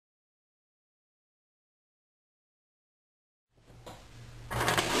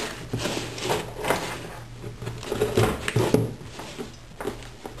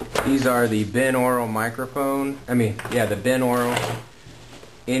These are the binaural microphone. The binaural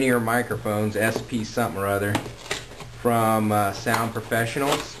in-ear microphones, SP something or other, from Sound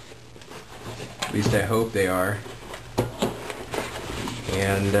Professionals. At least I hope they are.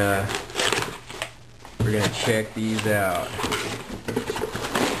 And we're gonna check these out.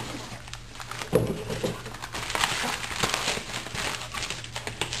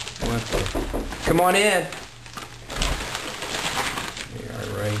 Come on in. They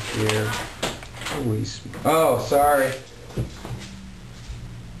are right here. Holy oh, sorry.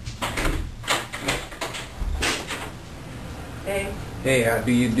 Hey. Hey, how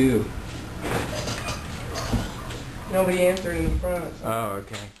do you do? Nobody answered in the front. Oh,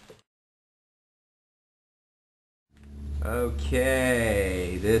 okay.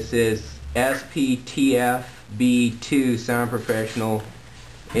 Okay, this is SP-TFB-2 Sound Professional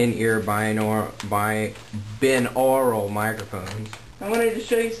in-ear binaural microphones. I wanted to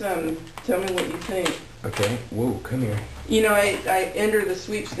show you something. Tell me what you think. Okay. Whoa, come here. You know, I entered the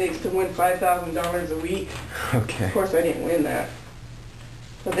sweepstakes to win $5,000 a week. Okay. Of course, I didn't win that.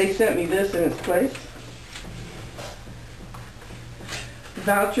 But they sent me this in its place.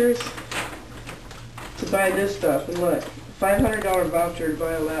 Vouchers to buy this stuff. And look, $500 voucher to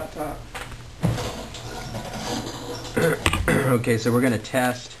buy a laptop. Okay, so we're going to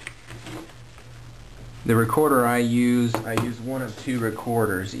test the recorder I use. I use one of two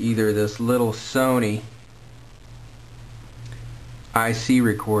recorders, either this little Sony IC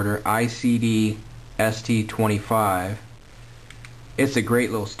recorder, ICD ST25. It's a great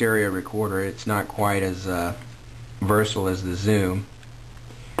little stereo recorder. It's not quite as versatile as the Zoom,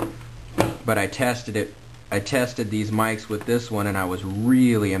 but I tested it. I tested these mics with this one, and I was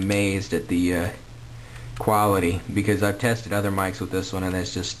really amazed at the quality, because I've tested other mics with this one and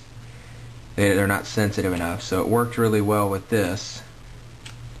it's just they're not sensitive enough. So it worked really well with this.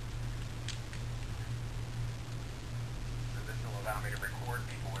 This will allow me to record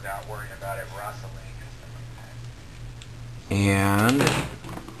people without worrying about it rustling and stuff like that. And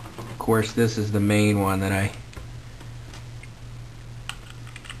of course this is the main one that I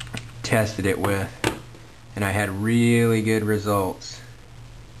tested it with, and I had really good results.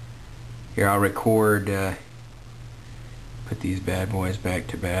 Here, I'll record, put these bad boys back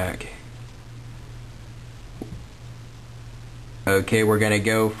to back. Okay, we're going to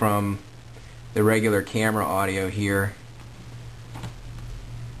go from the regular camera audio here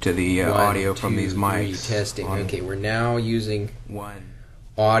to the audio from these mics. Testing. Okay, we're now using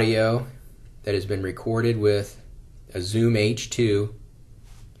audio that has been recorded with a Zoom H2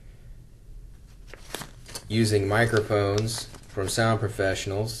 using microphones from Sound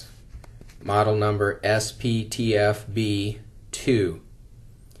Professionals. Model number SP-TFB-2.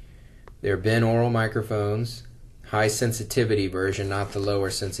 They're binaural microphones, high sensitivity version, not the lower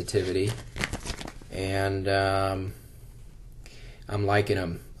sensitivity. And I'm liking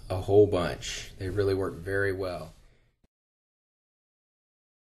them a whole bunch. They really work very well.